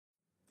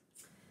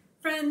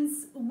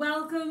Friends,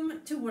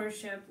 welcome to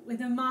worship with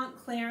the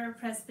Montclair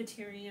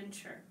Presbyterian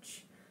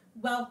Church.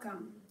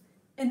 Welcome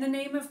in the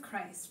name of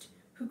Christ,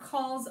 who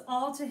calls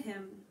all to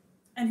him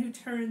and who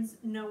turns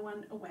no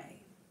one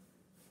away.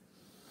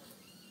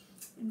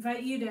 I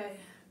invite you to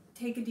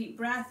take a deep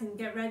breath and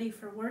get ready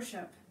for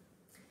worship.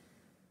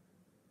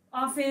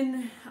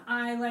 Often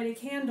I light a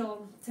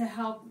candle to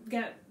help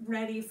get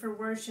ready for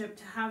worship,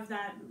 to have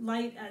that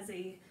light as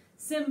a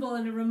symbol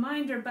and a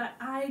reminder, but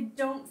I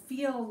don't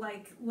feel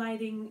like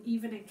lighting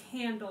even a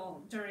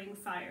candle during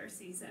fire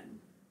season.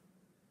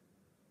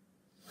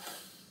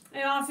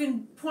 I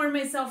often pour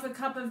myself a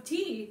cup of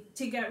tea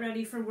to get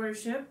ready for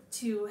worship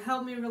to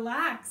help me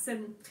relax,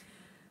 and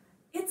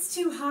it's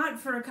too hot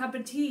for a cup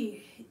of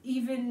tea,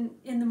 even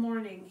in the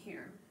morning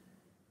here.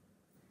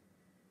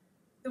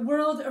 The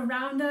world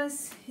around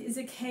us is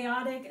a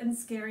chaotic and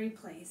scary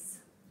place.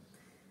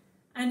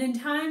 And in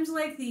times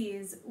like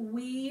these,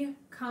 we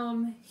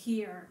come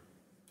here.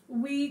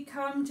 We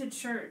come to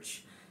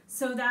church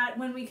so that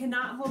when we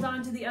cannot hold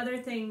on to the other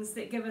things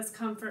that give us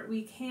comfort,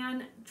 we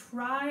can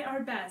try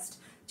our best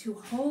to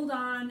hold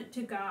on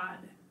to God,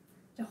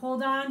 to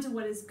hold on to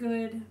what is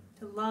good,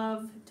 to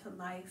love, to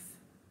life.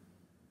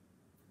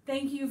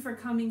 Thank you for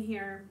coming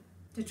here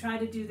to try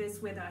to do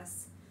this with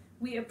us.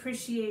 We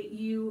appreciate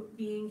you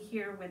being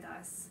here with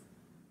us.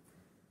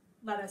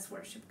 Let us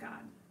worship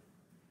God.